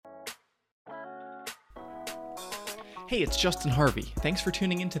Hey, it's Justin Harvey. Thanks for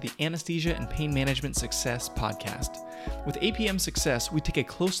tuning into the Anesthesia and Pain Management Success podcast. With APM Success, we take a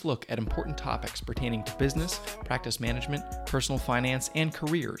close look at important topics pertaining to business, practice management, personal finance, and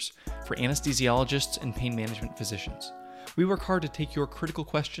careers for anesthesiologists and pain management physicians. We work hard to take your critical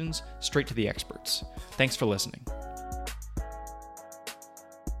questions straight to the experts. Thanks for listening.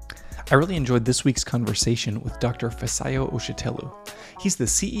 I really enjoyed this week's conversation with Dr. Fisayo Oshitelu. He's the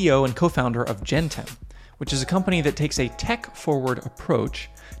CEO and co-founder of Gentem, which is a company that takes a tech-forward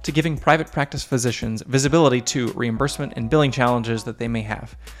approach to giving private practice physicians visibility to reimbursement and billing challenges that they may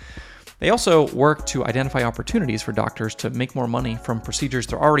have. They also work to identify opportunities for doctors to make more money from procedures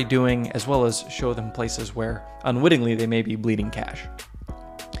they're already doing, as well as show them places where unwittingly they may be bleeding cash.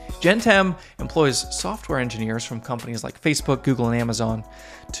 Gentem employs software engineers from companies like Facebook, Google, and Amazon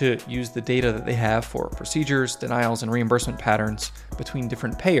to use the data that they have for procedures, denials, and reimbursement patterns between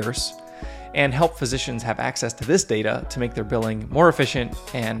different payers, and help physicians have access to this data to make their billing more efficient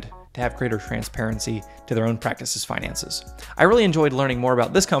and to have greater transparency to their own practice's finances. I really enjoyed learning more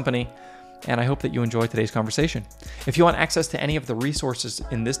about this company, and I hope that you enjoy today's conversation. If you want access to any of the resources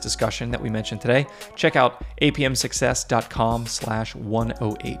in this discussion that we mentioned today, check out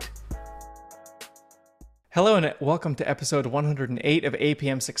apmsuccess.com/108. Hello and welcome to episode 108 of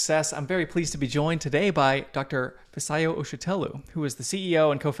APM Success. I'm very pleased to be joined today by Dr. Fisayo Oshitelu, who is the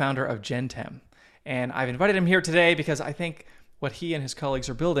CEO and co-founder of Gentem. And I've invited him here today because I think what he and his colleagues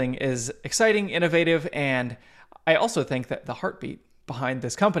are building is exciting, innovative, and I also think that the heartbeat behind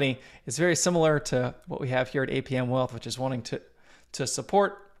this company is very similar to what we have here at APM Wealth, which is wanting to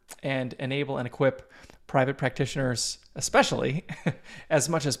support and enable and equip private practitioners, especially as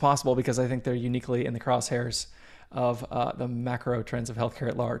much as possible, because I think they're uniquely in the crosshairs of the macro trends of healthcare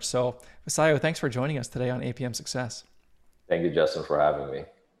at large. So, Fisayo, thanks for joining us today on APM Success. Thank you, Justin, for having me.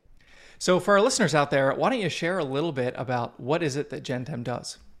 So for our listeners out there, why don't you share a little bit about what is it that Gentem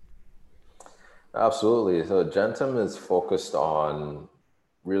does? Absolutely. So Gentem is focused on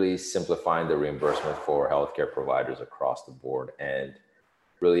really simplifying the reimbursement for healthcare providers across the board. And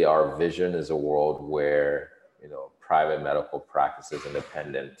really our vision is a world where, private medical practices,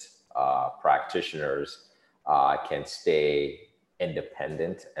 independent practitioners can stay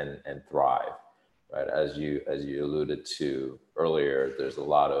independent and thrive, right? As you alluded to earlier, there's a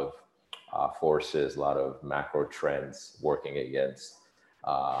lot of forces, a lot of macro trends working against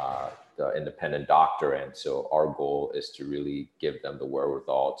the independent doctor. And so our goal is to really give them the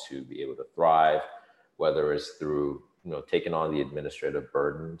wherewithal to be able to thrive, whether it's through, taking on the administrative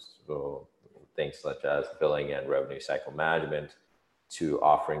burdens, so things such as billing and revenue cycle management, to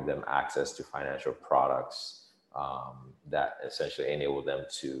offering them access to financial products that essentially enable them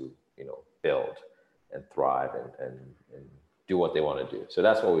to, build and thrive and do what they want to do. So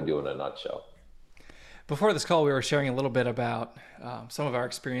that's what we do in a nutshell. Before this call, we were sharing a little bit about some of our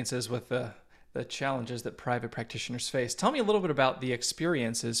experiences with the challenges that private practitioners face. Tell me a little bit about the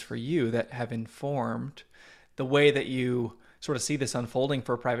experiences for you that have informed the way that you sort of see this unfolding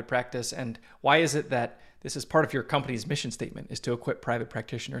for private practice, and why is it that this is part of your company's mission statement, is to equip private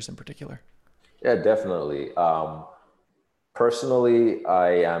practitioners in particular? Yeah, definitely. Personally,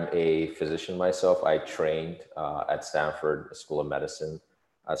 I am a physician myself. I trained at Stanford School of Medicine.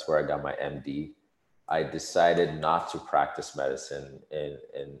 That's where I got my MD. I decided not to practice medicine in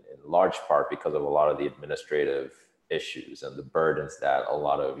large part because of a lot of the administrative issues and the burdens that a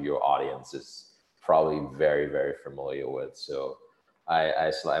lot of your audience is probably very, very familiar with. So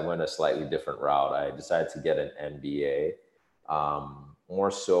I went a slightly different route. I decided to get an MBA,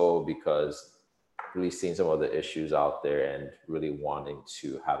 more so because really seeing some of the issues out there and really wanting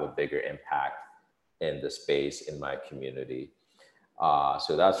to have a bigger impact in the space in my community.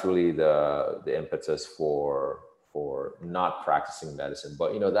 So that's really the impetus for not practicing medicine.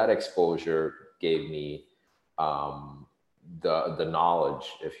 But, that exposure gave me the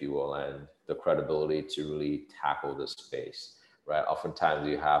knowledge, if you will, and the credibility to really tackle this space, right? Oftentimes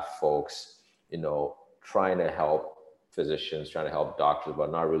you have folks, trying to help physicians, trying to help doctors,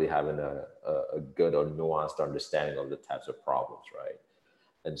 but not really having a good or nuanced understanding of the types of problems, right?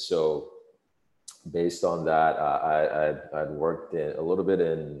 And so based on that, I'd worked a little bit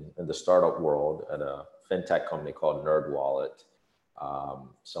in the startup world at a fintech company called NerdWallet.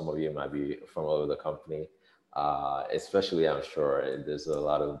 Some of you might be familiar with the company. Especially, I'm sure there's a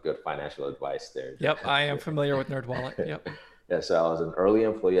lot of good financial advice there. Yep, I am familiar with NerdWallet. Yep. Yeah, so I was an early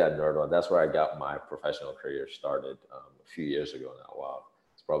employee at NerdWallet. That's where I got my professional career started a few years ago now. Wow,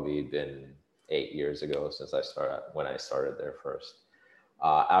 it's probably been 8 years ago since when I started there first.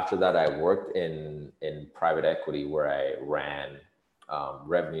 After that, I worked in private equity where I ran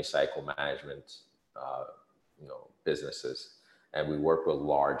revenue cycle management businesses, and we work with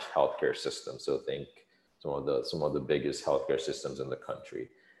large healthcare systems. So think some of the biggest healthcare systems in the country,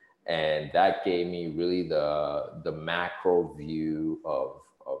 and that gave me really the macro view of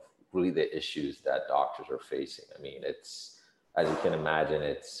really the issues that doctors are facing. I mean, it's, as you can imagine,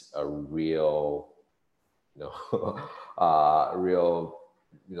 it's a real, real,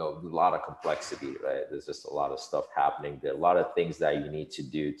 a lot of complexity, right? There's just a lot of stuff happening. There are a lot of things that you need to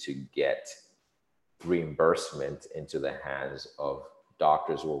do to get reimbursement into the hands of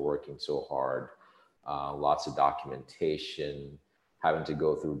doctors who are working so hard. Lots of documentation, having to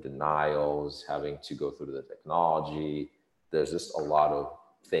go through denials, having to go through the technology. There's just a lot of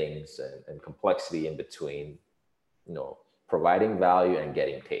things and complexity in between, providing value and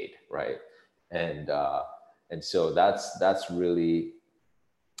getting paid, right? And so that's really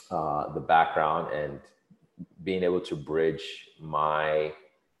the background, and being able to bridge my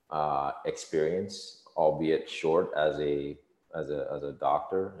experience, albeit short, as a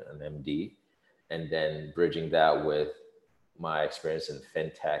doctor, an MD, and then bridging that with my experience in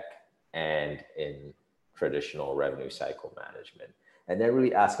fintech and in traditional revenue cycle management. And then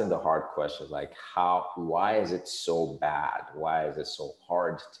really asking the hard questions like why is it so bad? Why is it so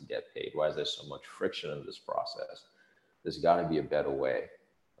hard to get paid? Why is there so much friction in this process? There's got to be a better way,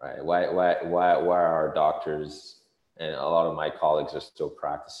 right? Why are doctors, and a lot of my colleagues are still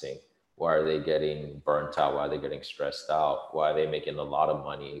practicing, why are they getting burnt out? Why are they getting stressed out? Why are they making a lot of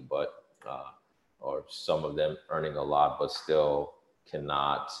money, but or some of them earning a lot, but still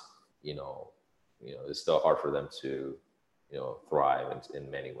cannot, it's still hard for them to, thrive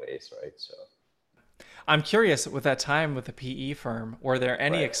in many ways, right? So I'm curious, with that time with the PE firm, were there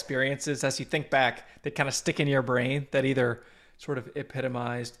any right. experiences as you think back that kind of stick in your brain that either sort of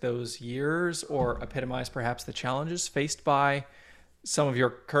epitomized those years or epitomized perhaps the challenges faced by some of your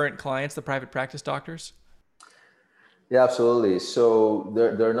current clients, the private practice doctors? Yeah, absolutely. So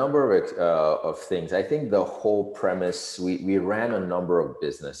there are a number of things. I think the whole premise, we ran a number of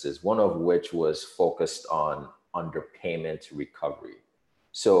businesses, one of which was focused on underpayment recovery.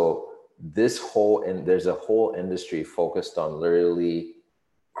 So there's a whole industry focused on literally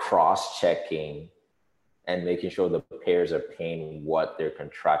cross-checking and making sure the payers are paying what they're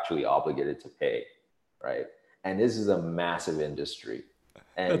contractually obligated to pay, right? And this is a massive industry.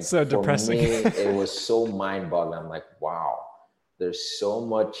 And That's so for depressing. me, it was so mind-boggling. I'm like, wow, there's so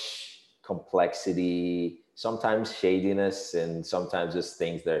much complexity, sometimes shadiness, and sometimes just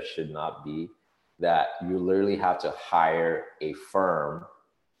things there should not be, that you literally have to hire a firm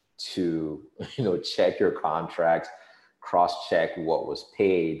to, check your contracts, cross-check what was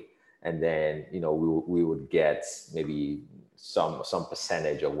paid, and then, we would get maybe some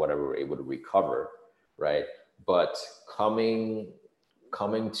percentage of whatever we're able to recover, right? But coming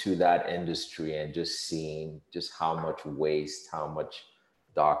to that industry and just seeing just how much waste, how much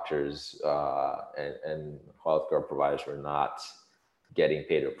doctors and healthcare providers were not getting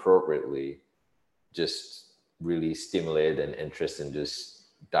paid appropriately, just really stimulated an interest in just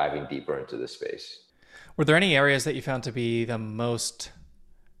diving deeper into the space. Were there any areas that you found to be the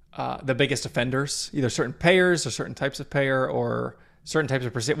biggest offenders, either certain payers or certain types of payer or certain types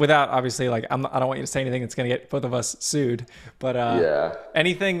of without obviously I don't want you to say anything that's going to get both of us sued, but Yeah.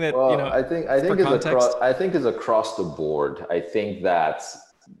 anything that, Well, I think for it's context? across the board. I think that,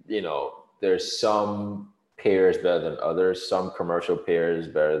 there's some payers better than others, some commercial payers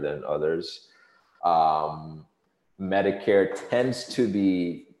better than others. Um, Medicare tends to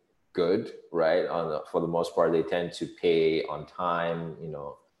be good, right? For the most part, they tend to pay on time.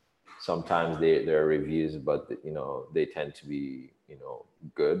 Sometimes there are reviews, but they tend to be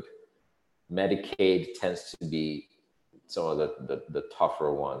good. Medicaid tends to be some of the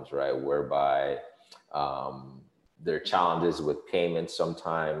tougher ones, right? Whereby there are challenges with payments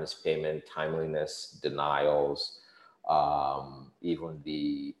sometimes, payment timeliness, denials, even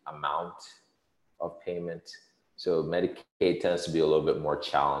the amount of payment. So Medicaid tends to be a little bit more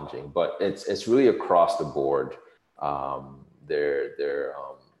challenging, but it's really across the board. There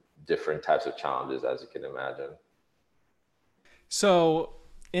are different types of challenges, as you can imagine. So,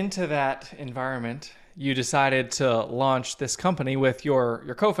 into that environment, you decided to launch this company with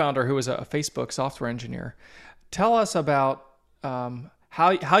your co-founder, who was a Facebook software engineer. Tell us about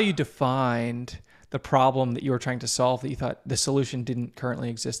how you defined the problem that you were trying to solve, that you thought the solution didn't currently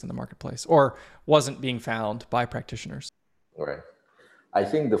exist in the marketplace or wasn't being found by practitioners. Right. I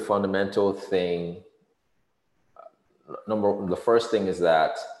think the fundamental thing, the first thing is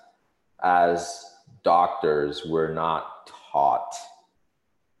that as doctors, we're not taught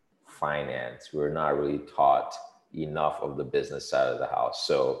finance. We're not really taught enough of the business side of the house.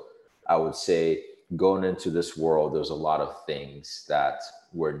 So I would say going into this world, there's a lot of things that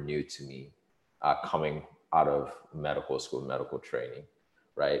were new to me, coming out of medical school, medical training,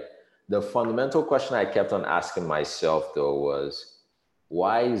 right? The fundamental question I kept on asking myself though was,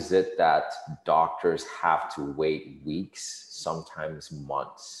 why is it that doctors have to wait weeks, sometimes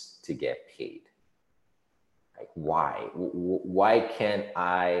months to get paid? Like, why? Why can't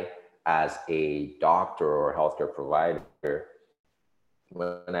I, as a doctor or healthcare provider,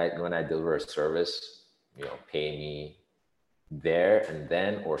 when I deliver a service, pay me there and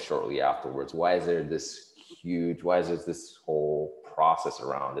then or shortly afterwards? Why is there this why is there this whole process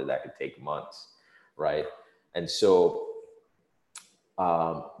around it that could take months, right? And so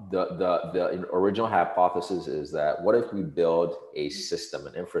the original hypothesis is that, what if we build a system,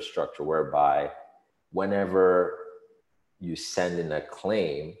 an infrastructure whereby whenever you send in a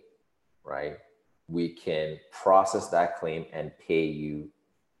claim, right, we can process that claim and pay you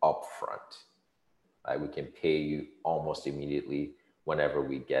upfront. Right? We can pay you almost immediately whenever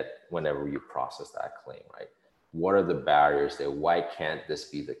you process that claim, right? What are the barriers there? Why can't this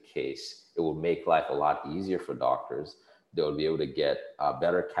be the case? It will make life a lot easier for doctors. They'll be able to get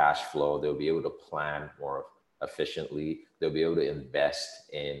better cash flow. They'll be able to plan more efficiently. They'll be able to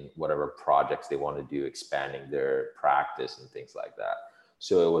invest in whatever projects they want to do, expanding their practice and things like that.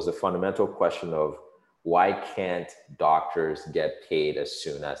 So it was a fundamental question of, why can't doctors get paid as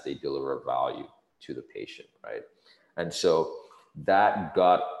soon as they deliver value to the patient, right? And so that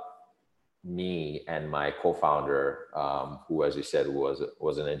got me and my co-founder, who, as you said,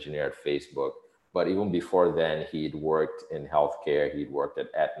 was an engineer at Facebook. But even before then, he'd worked in healthcare. He'd worked at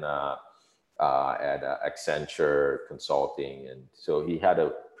Aetna, at Accenture Consulting. And so he had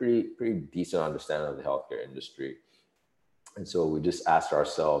a pretty decent understanding of the healthcare industry. And so we just asked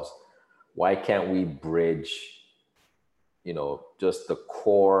ourselves, why can't we bridge, just the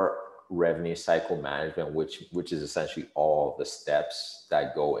core revenue cycle management, which is essentially all the steps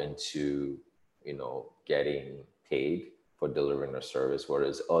that go into, getting paid for delivering a service, whether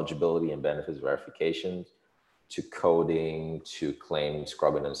it's eligibility and benefits verification, to coding, to claim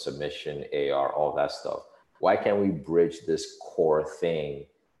scrubbing and submission, AR, all that stuff. Why can't we bridge this core thing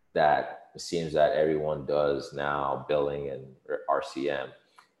that it seems that everyone does now, billing and RCM,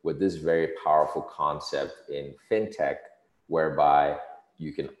 with this very powerful concept in fintech, whereby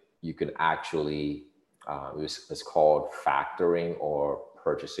you can actually, it's called factoring or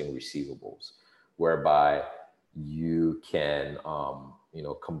purchasing receivables, whereby you can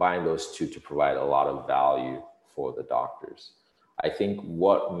combine those two to provide a lot of value for the doctors. I think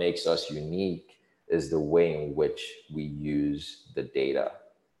what makes us unique is the way in which we use the data,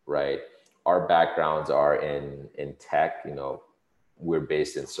 right? Our backgrounds are in tech. We're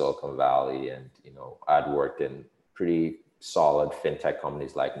based in Silicon Valley, and I'd worked in pretty solid fintech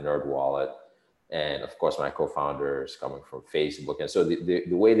companies like NerdWallet, and of course my co-founder is coming from Facebook. And so the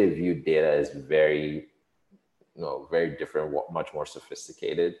way they view data is very different, much more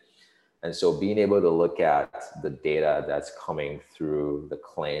sophisticated. And so being able to look at the data that's coming through the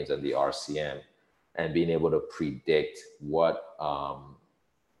claims and the RCM, and being able to predict what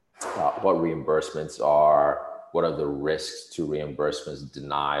reimbursements are, what are the risks to reimbursements,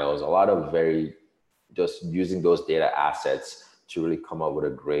 denials, a lot of just using those data assets to really come up with a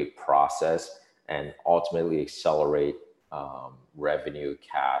great process and ultimately accelerate revenue,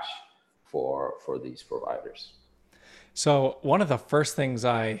 cash for these providers. So one of the first things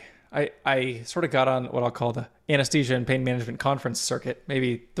I sort of got on what I'll call the anesthesia and pain management conference circuit,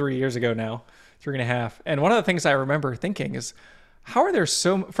 maybe 3 years ago now, 3.5. And one of the things I remember thinking is, how are there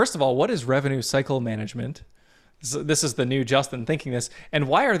first of all, what is revenue cycle management? This is the new Justin thinking this. And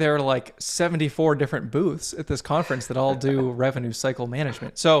why are there like 74 different booths at this conference that all do revenue cycle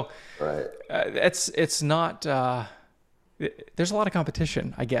management? So right. It's not, there's a lot of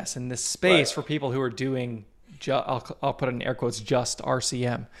competition, I guess, in this space Right. for people who are doing, I'll put in air quotes, just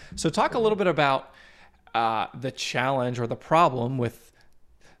RCM. So talk a little bit about the challenge or the problem with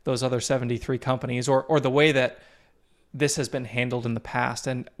those other 73 companies, or the way that this has been handled in the past.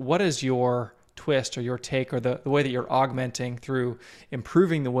 And what is your twist or your take, or the way that you're augmenting through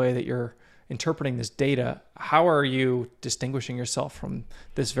improving the way that you're interpreting this data? How are you distinguishing yourself from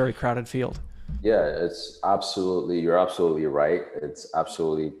this very crowded field? Yeah, you're absolutely right. It's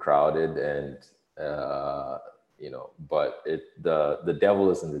absolutely crowded, and but the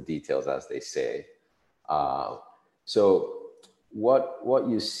devil is in the details, as they say. So what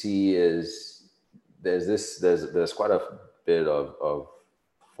you see is there's quite a bit of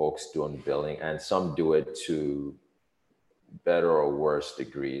folks doing billing, and some do it to better or worse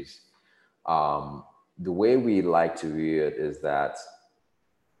degrees. The way we like to view it is that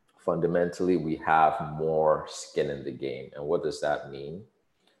fundamentally we have more skin in the game. And what does that mean?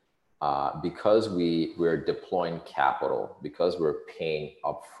 Because we're deploying capital, because we're paying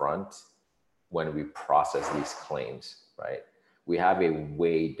upfront when we process these claims, right? We have a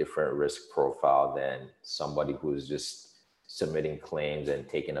way different risk profile than somebody who's just submitting claims and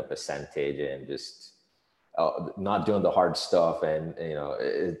taking a percentage and just not doing the hard stuff. And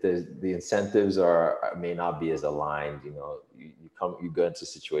the incentives may not be as aligned. You go into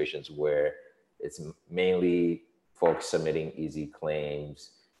situations where it's mainly folks submitting easy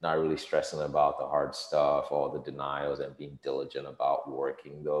claims, not really stressing about the hard stuff, all the denials, and being diligent about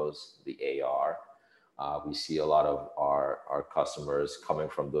working the AR. We see a lot of our customers coming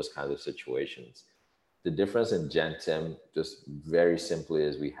from those kinds of situations. The difference in Gentem, just very simply,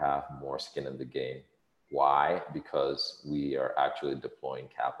 is we have more skin in the game. Why? Because we are actually deploying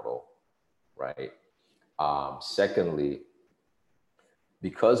capital, right? Secondly,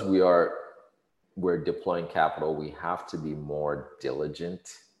 because we're deploying capital, we have to be more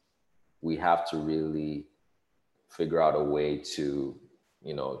diligent. We have to really figure out a way to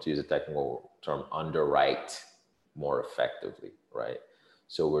use a technical term, underwrite more effectively, right?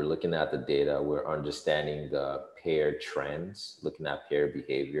 So we're looking at the data, we're understanding the payer trends, looking at payer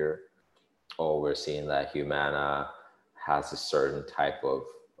behavior. We're seeing that Humana has a certain type of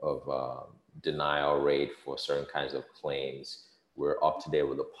denial rate for certain kinds of claims. We're up to date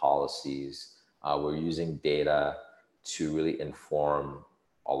with the policies. We're using data to really inform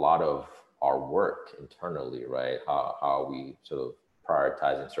a lot of our work internally, right? How we sort of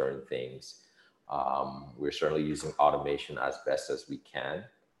prioritizing certain things. We're certainly using automation as best as we can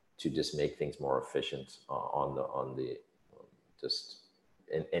to just make things more efficient on the just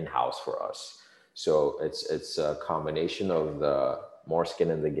in-house for us. So it's a combination of the more skin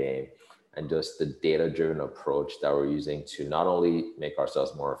in the game and just the data-driven approach that we're using to not only make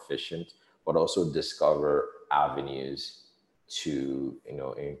ourselves more efficient, but also discover avenues to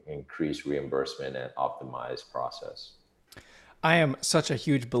increase reimbursement and optimize process. I am such a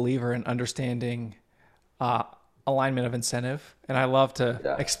huge believer in understanding alignment of incentive, and I love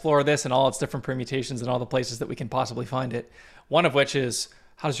to explore this and all its different permutations and all the places that we can possibly find it. One of which is,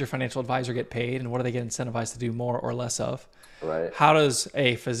 how does your financial advisor get paid, and what do they get incentivized to do more or less of? Right. How does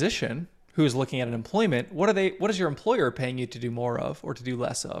a physician who's looking at an employment, what is your employer paying you to do more of or to do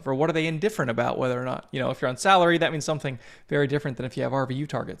less of? Or what are they indifferent about whether or not, if you're on salary, that means something very different than if you have RVU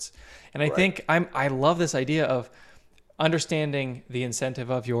targets. And I think I love this idea of understanding the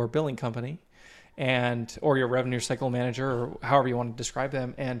incentive of your billing company or your revenue cycle manager, or however you want to describe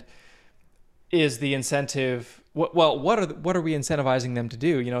them. And is the incentive, what are we incentivizing them to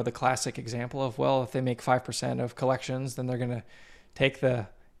do? The classic example of, if they make 5% of collections, then they're going to take the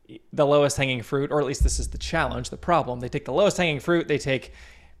lowest hanging fruit, or at least this is the challenge, the problem. They take the lowest hanging fruit, they take,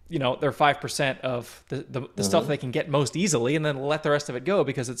 their 5% of the stuff they can get most easily, and then let the rest of it go,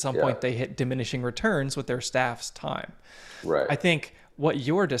 because at some point they hit diminishing returns with their staff's time. Right. I think what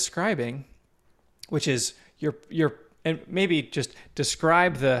you're describing, which is and maybe just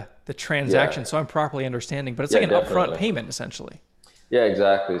describe the transaction so I'm properly understanding, but it's like an upfront payment essentially. Yeah,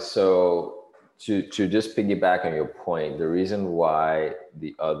 exactly. So to just piggyback on your point, the reason why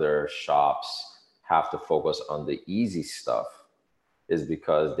the other shops have to focus on the easy stuff is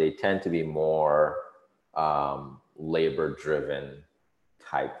because they tend to be more labor-driven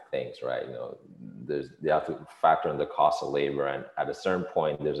type things, right? They have to factor in the cost of labor, and at a certain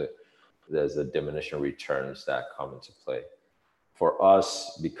point, there's a diminishing returns that come into play. For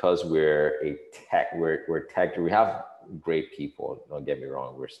us, because we're a tech, we're tech. We have great people. Don't get me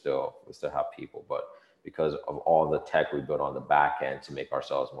wrong. We still have people, but because of all the tech we built on the back end to make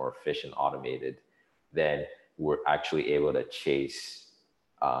ourselves more efficient, automated, then we're actually able to chase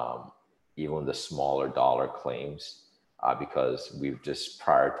even the smaller dollar claims because we've just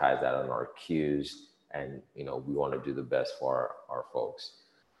prioritized that on our queues, and we want to do the best for our folks.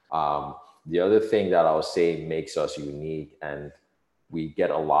 The other thing that I would say makes us unique, and we get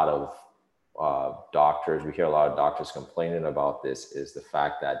a lot of doctors, we hear a lot of doctors complaining about this, is the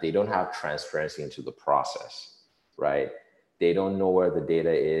fact that they don't have transparency into the process, right? They don't know where the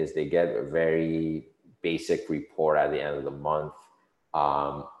data is. They get a very basic report at the end of the month.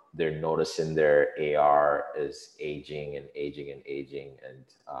 They're noticing their AR is aging, and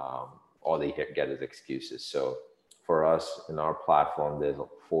all they get is excuses. So for us in our platform, there's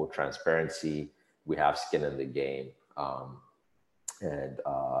full transparency. We have skin in the game.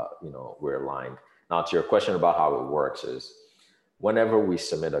 We're aligned. Now, to your question about how it works is, whenever we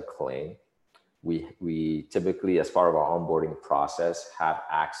submit a claim, we typically, as part of our onboarding process, have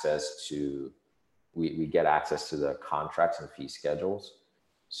access to, we get access to the contracts and fee schedules.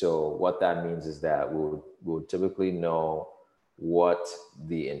 So what that means is that we'll typically know what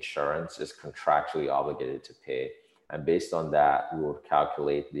the insurance is contractually obligated to pay. And based on that, we will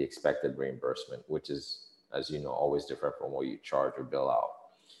calculate the expected reimbursement, which is, as you know, always different from what you charge or bill out.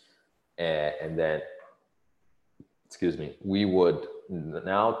 And then, excuse me, we would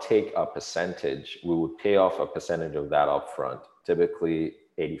now take a percentage, we would pay off a percentage of that upfront, typically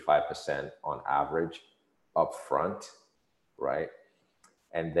 85% on average upfront, right?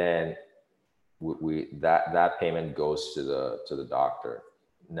 And then that payment goes to the doctor.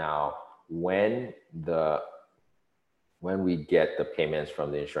 Now, when we get the payments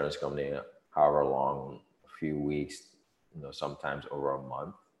from the insurance company, however long, a few weeks, sometimes over a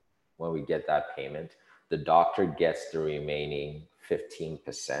month, when we get that payment, the doctor gets the remaining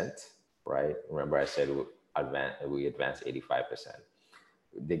 15%, right? Remember I said we advance 85%.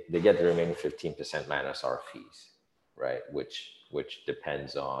 They get the remaining 15% minus our fees, right? Which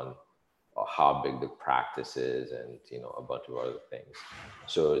depends on how big the practice is and a bunch of other things.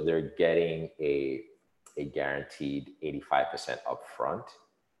 So they're getting a guaranteed 85% upfront,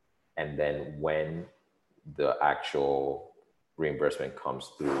 and then when the actual reimbursement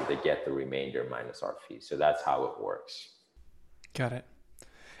comes through, they get the remainder minus our fees. So that's how it works. Got it.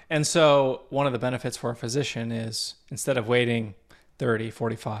 And so one of the benefits for a physician is instead of waiting 30,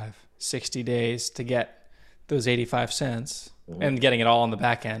 45, 60 days to get those 85 cents and getting it all on the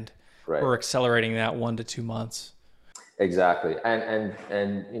back end, right, we're accelerating that 1 to 2 months. Exactly. And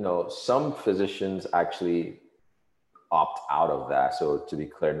some physicians actually opt out of that. So to be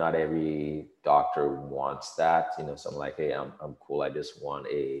clear, not every doctor wants that. Some like, hey, I'm cool. I just want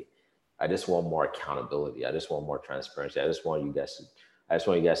more accountability. I just want more transparency. I just want you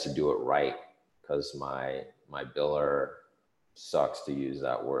guys to do it right, because my biller sucks, to use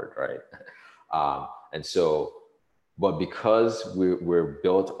that word, right? And so, but because we're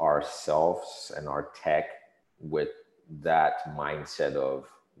built ourselves and our tech with that mindset of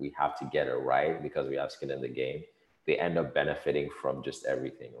we have to get it right because we have skin in the game, they end up benefiting from just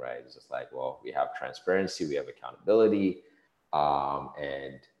everything, right? It's just like, well, we have transparency, we have accountability,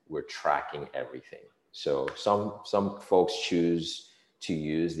 and we're tracking everything. So some folks choose to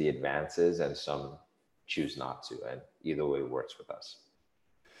use the advances and some choose not to, and either way works with us.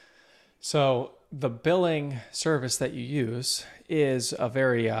 So the billing service that you use is a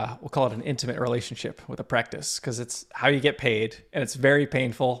very, we'll call it an intimate relationship with a practice, because it's how you get paid, and it's very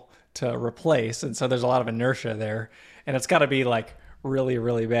painful to replace. And so there's a lot of inertia there, and it's got to be like really,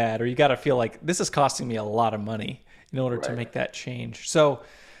 really bad, or you got to feel like this is costing me a lot of money in order to make that change. So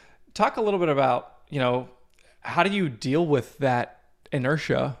talk a little bit about, how do you deal with that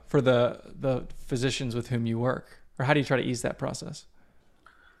inertia for the physicians with whom you work, or how do you try to ease that process?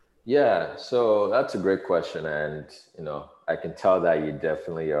 Yeah, so that's a great question. And, I can tell that you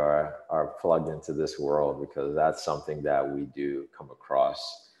definitely are plugged into this world, because that's something that we do come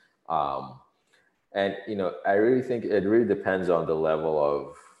across. And, I really think it really depends on the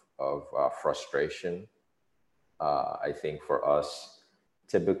level of frustration. I think for us,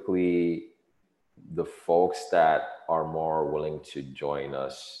 typically the folks that are more willing to join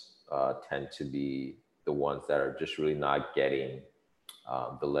us tend to be the ones that are just really not getting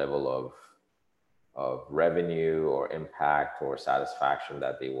the level of revenue or impact or satisfaction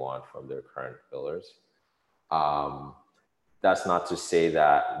that they want from their current billers. That's not to say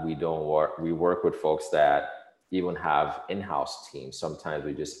that we don't work. We work with folks that even have in-house teams. Sometimes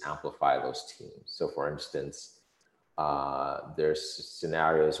we just amplify those teams. So for instance, there's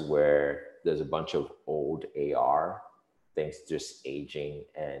scenarios where there's a bunch of old AR, things just aging,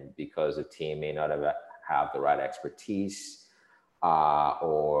 and because the team may not have the right expertise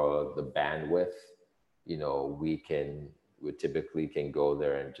or the bandwidth, we typically can go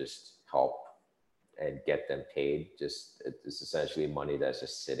there and just help and get them paid. It's essentially money that's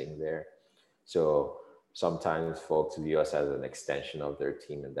just sitting there. So sometimes folks view us as an extension of their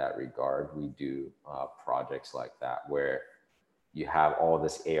team in that regard. We do projects like that where you have all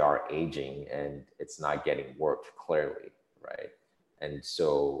this AR aging and it's not getting worked clearly, right? And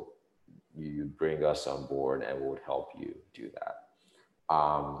so you bring us on board and we would help you do that.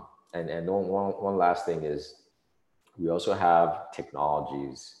 And one last thing is we also have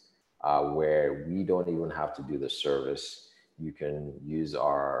technologies where we don't even have to do the service. You can use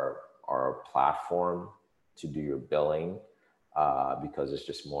our platform to do your billing because it's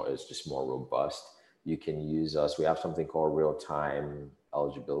just more robust. You can use us. We have something called real-time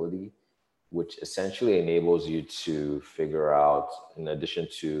eligibility, which essentially enables you to figure out, in addition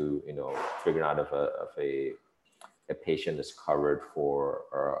to figuring out if a patient is covered for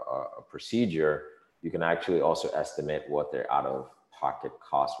a procedure, you can actually also estimate what their out-of-pocket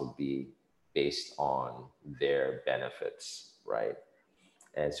cost would be based on their benefits, right?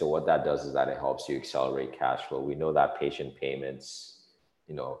 And so what that does is that it helps you accelerate cash flow. We know that patient payments,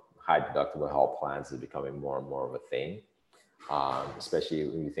 high deductible health plans is becoming more and more of a thing, especially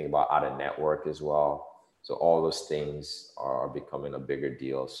when you think about out of network as well. So all those things are becoming a bigger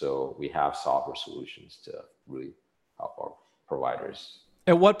deal. So we have software solutions to really help our providers.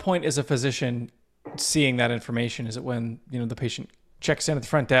 At what point is a physician seeing that information? Is it when, the patient checks in at the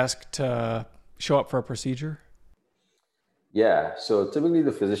front desk to show up for a procedure? Yeah. So typically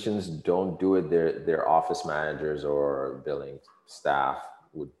the physicians don't do it. Their office managers or billing staff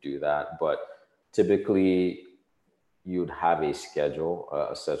would do that. But typically you'd have a schedule,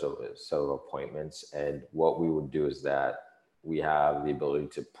 a set of appointments. And what we would do is that we have the ability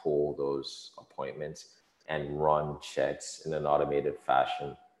to pull those appointments and run checks in an automated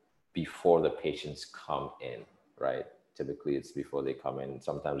fashion before the patients come in, right? Typically it's before they come in.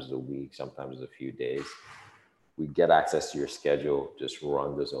 Sometimes it's a week, sometimes it's a few days. We get access to your schedule, just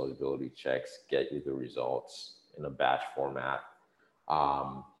run those eligibility checks, get you the results in a batch format.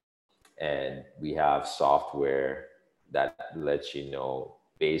 And we have software that lets you know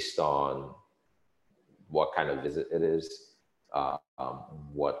based on what kind of visit it is,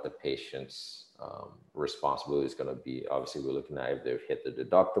 what the patient's responsibility is going to be. Obviously, we're looking at if they've hit the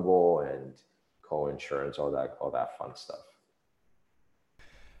deductible and co-insurance, all that fun stuff.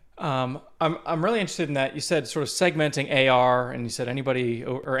 I'm really interested in that. You said sort of segmenting AR, and you said anybody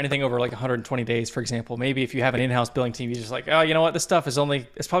or anything over like 120 days, for example. Maybe if you have an in-house billing team, you're just like, oh, you know what, this stuff it's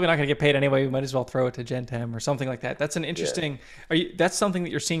probably not going to get paid anyway. We might as well throw it to Gentem or something like that. That's an interesting. That's something that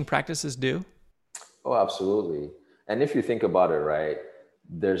you're seeing practices do? Oh, absolutely. And if you think about it, right,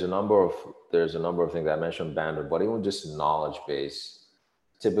 there's a number of things I mentioned, bandwidth, but even just knowledge base.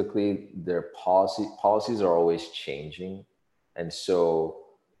 Typically, their policies are always changing, and so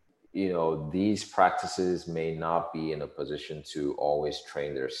these practices may not be in a position to always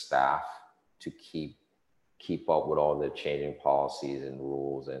train their staff to keep up with all the changing policies and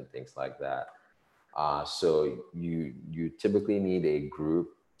rules and things like that. So you typically need a group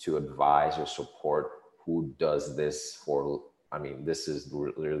to advise or support who does this for. I mean, this is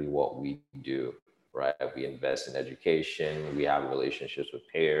literally what we do, right? We invest in education. We have relationships with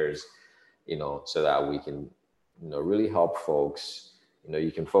payers, so that we can, really help folks.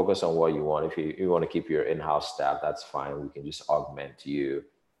 You can focus on what you want. If you want to keep your in-house staff, that's fine. We can just augment you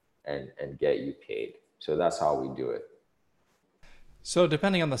and get you paid. So that's how we do it. So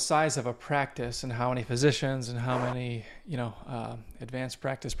depending on the size of a practice and how many physicians and how many, advanced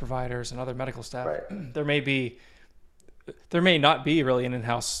practice providers and other medical staff, right, there may not be really an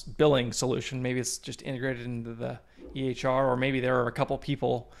in-house billing solution. Maybe it's just integrated into the EHR, or maybe there are a couple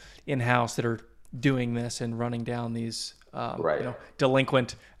people in-house that are doing this and running down these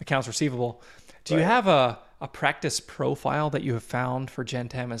delinquent accounts receivable. Do you have a practice profile that you have found for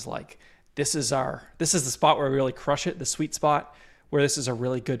Gentem as like, this is the spot where we really crush it, the sweet spot where this is a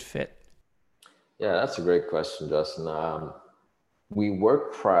really good fit? Yeah, that's a great question, Justin. We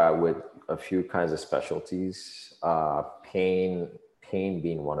work with a few kinds of specialties, pain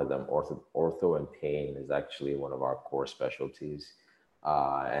being one of them. Ortho and pain is actually one of our core specialties.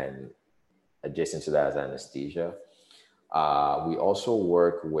 And adjacent to that is anesthesia. We also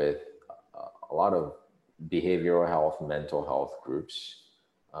work with a lot of behavioral health, mental health groups.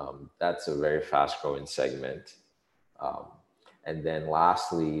 That's a very fast growing segment. And then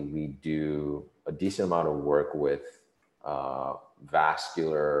lastly, we do a decent amount of work with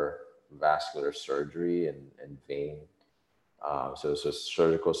vascular surgery and vein. So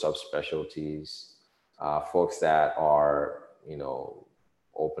surgical subspecialties, folks that are,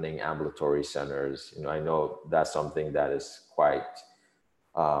 opening ambulatory centers. I know that's something that is quite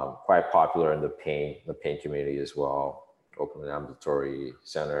popular in the pain community as well. Opening an ambulatory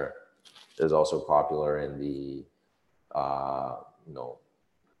center is also popular in the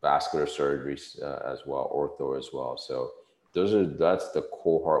vascular surgeries as well, ortho as well. So that's the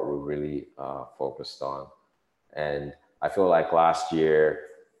cohort we're really focused on. And I feel like last year,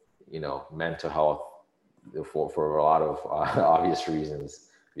 mental health, for a lot of obvious reasons,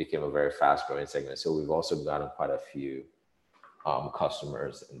 became a very fast growing segment. So we've also gotten quite a few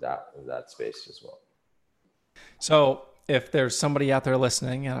customers in that space as well. So if there's somebody out there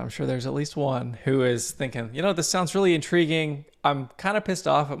listening, and I'm sure there's at least one who is thinking, this sounds really intriguing. I'm kind of pissed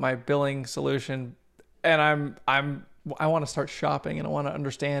off at my billing solution, and I want to start shopping, and I want to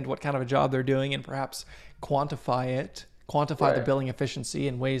understand what kind of a job they're doing and perhaps quantify right, the billing efficiency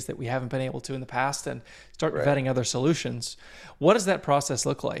in ways that we haven't been able to in the past, and start right, vetting other solutions. What does that process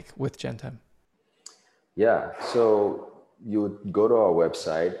look like with Gentem? Yeah. So you would go to our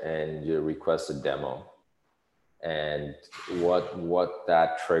website and you request a demo. And what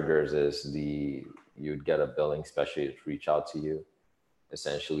that triggers is you'd get a billing specialist reach out to you,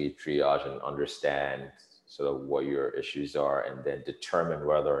 essentially triage and understand sort of what your issues are, and then determine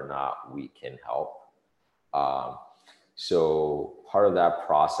whether or not we can help. Um, so part of that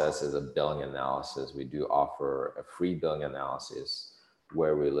process is a billing analysis. We do offer a free billing analysis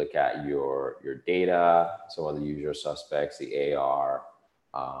where we look at your data, some of the usual suspects, the AR,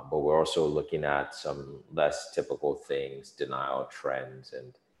 but we're also looking at some less typical things, denial trends,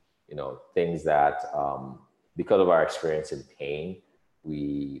 and things that because of our experience in pain,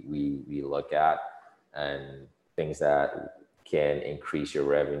 we look at, and things that can increase your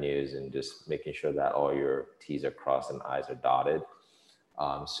revenues, and just making sure that all your T's are crossed and I's are dotted.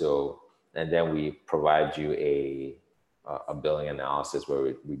 And then we provide you a billing analysis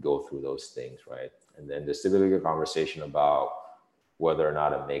where we go through those things, right? And then there's typically a conversation about whether or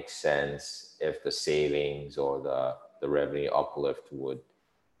not it makes sense, if the savings or the revenue uplift would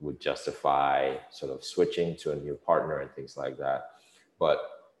justify sort of switching to a new partner and things like that. But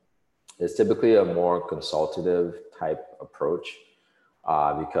it's typically a more consultative type approach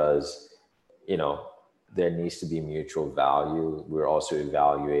because, there needs to be mutual value. We're also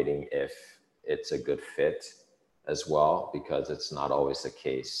evaluating if it's a good fit as well, because it's not always the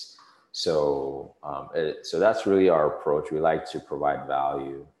case. So so that's really our approach. We like to provide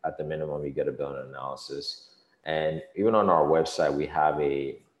value. At the minimum, we get a billing analysis. And even on our website, we have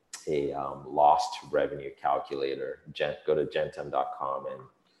a lost revenue calculator. Go to gentem.com, and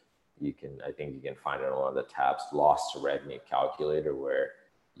I think you can find it on one of the tabs, lost revenue calculator, where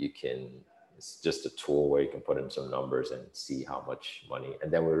it's just a tool where you can put in some numbers and see how much money.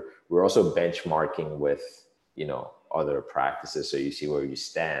 And then we're also benchmarking with, other practices. So you see where you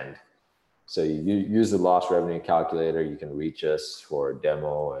stand. So you use the lost revenue calculator, you can reach us for a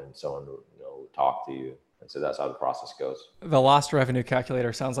demo, and someone will talk to you. And so that's how the process goes. The lost revenue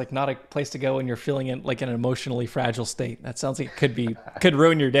calculator sounds like not a place to go when you're feeling in like an emotionally fragile state. That sounds like it could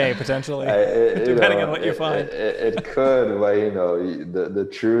ruin your day potentially, depending on what you find. It could, but the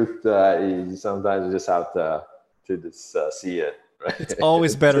truth, you sometimes just have to just see it. Right? It's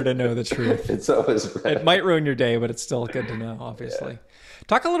always better to know the truth. It's always better. It might ruin your day, but it's still good to know, obviously. Yeah.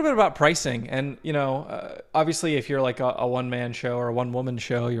 Talk a little bit about pricing. And, obviously if you're like a one-man show or a one-woman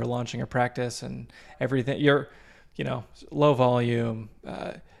show, you're launching a practice and everything, you're, low volume.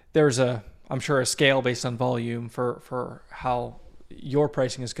 There's I'm sure a scale based on volume for how your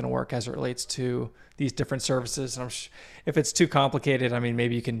pricing is going to work as it relates to these different services. And if it's too complicated,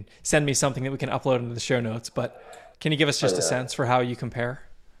 maybe you can send me something that we can upload into the show notes, but can you give us just a sense for how you compare?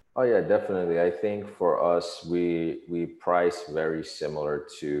 Oh yeah, definitely. I think for us, we price very similar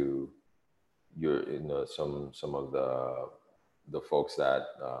to some of the folks that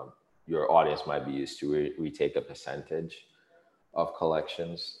your audience might be used to. We take a percentage of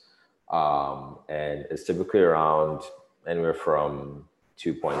collections, and it's typically around anywhere from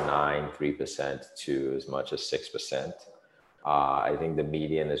 2.93% to as much as 6%. I think the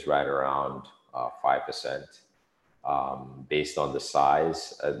median is right around 5%. Based on the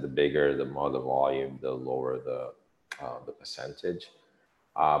size, the bigger, the more the volume, the lower the percentage.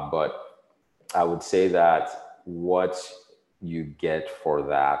 But I would say that what you get for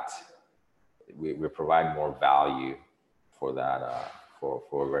that, we provide more value for that, for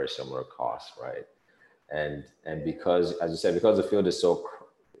a very similar cost, right? And because, as you said, because the field is so,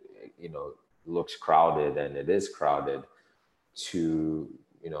 looks crowded, and it is crowded, you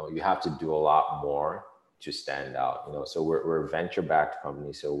have to do a lot more to stand out. So we're a venture-backed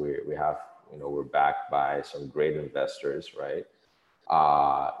company, so we have, we're backed by some great investors, right?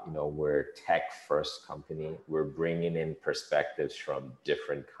 We're a tech-first company. We're bringing in perspectives from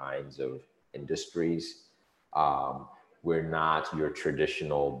different kinds of industries. We're not your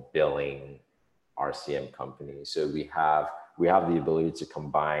traditional billing RCM company. So we have the ability to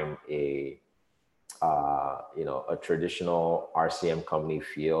combine a traditional RCM company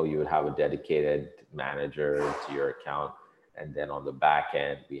feel. You would have a dedicated manager to your account, and then on the back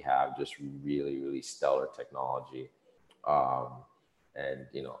end, we have just really, really stellar technology. And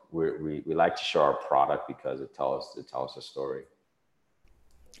we like to show our product because it tells a story.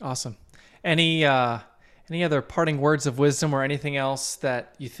 Awesome. Any other parting words of wisdom or anything else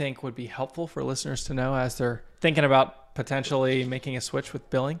that you think would be helpful for listeners to know as they're thinking about potentially making a switch with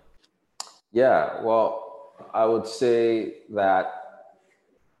billing? Yeah, well, I would say that,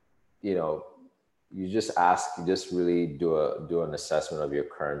 you just really do an assessment of your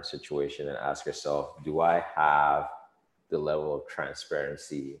current situation and ask yourself, do I have the level of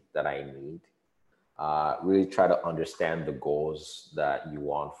transparency that I need? really try to understand the goals that you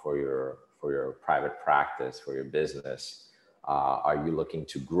want for your private practice, for your business. Are you looking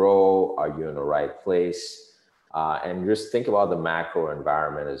to grow? Are you in the right place? And just think about the macro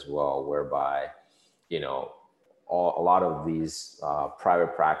environment as well, whereby, a lot of these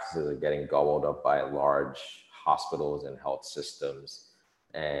private practices are getting gobbled up by large hospitals and health systems.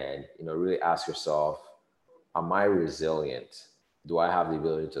 And, really ask yourself, am I resilient? Do I have the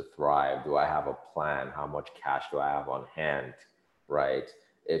ability to thrive? Do I have a plan? How much cash do I have on hand, right?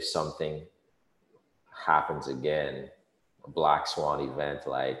 If something happens again, a black swan event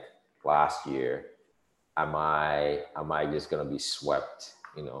like last year, am I just going to be swept,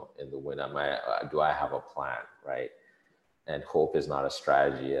 in the wind? Do I have a plan, right? And hope is not a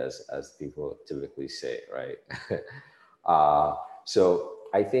strategy, as people typically say, right? So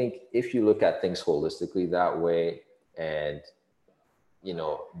I think if you look at things holistically that way, and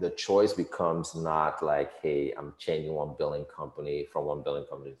the choice becomes not like, hey, I'm changing one billing company from one billing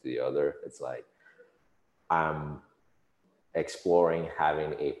company to the other. It's like, I'm exploring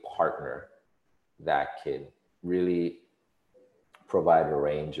having a partner that can really provide a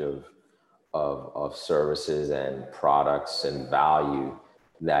range of services and products and value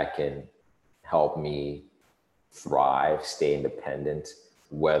that can help me thrive, stay independent,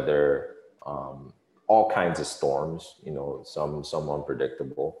 weather all kinds of storms, some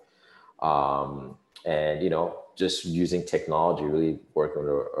unpredictable. And, just using technology, really working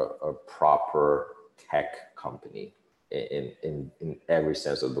with a proper tech company in every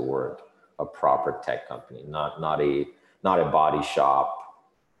sense of the word, a proper tech company, not a body shop,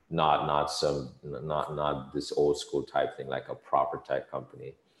 not this old school type thing, like a proper tech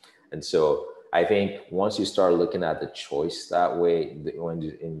company. And so I think once you start looking at the choice that way, when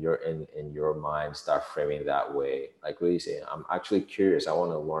you, in your mind start framing that way, like really saying, I'm actually curious, I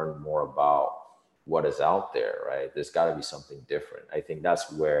want to learn more about what is out there, right? There's got to be something different. I think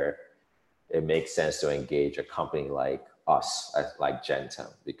that's where it makes sense to engage a company like us, like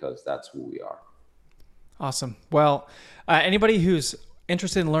Gentem, because that's who we are. Awesome. Well, anybody who's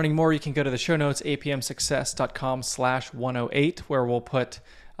interested in learning more, you can go to the show notes, apmsuccess.com/108, where we'll put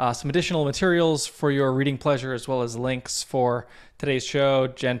some additional materials for your reading pleasure, as well as links for today's show,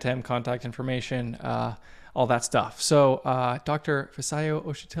 Gentem, contact information, all that stuff. So Dr. Fisayo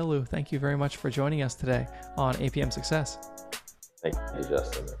Oshitelu, thank you very much for joining us today on APM Success. Thank you,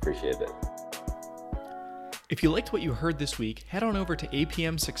 Justin. I appreciate it. If you liked what you heard this week, head on over to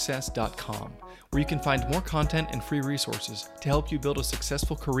apmsuccess.com, where you can find more content and free resources to help you build a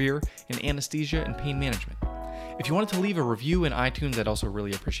successful career in anesthesia and pain management. If you wanted to leave a review in iTunes, I'd also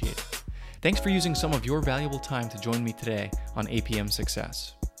really appreciate it. Thanks for using some of your valuable time to join me today on APM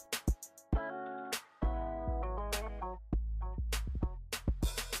Success.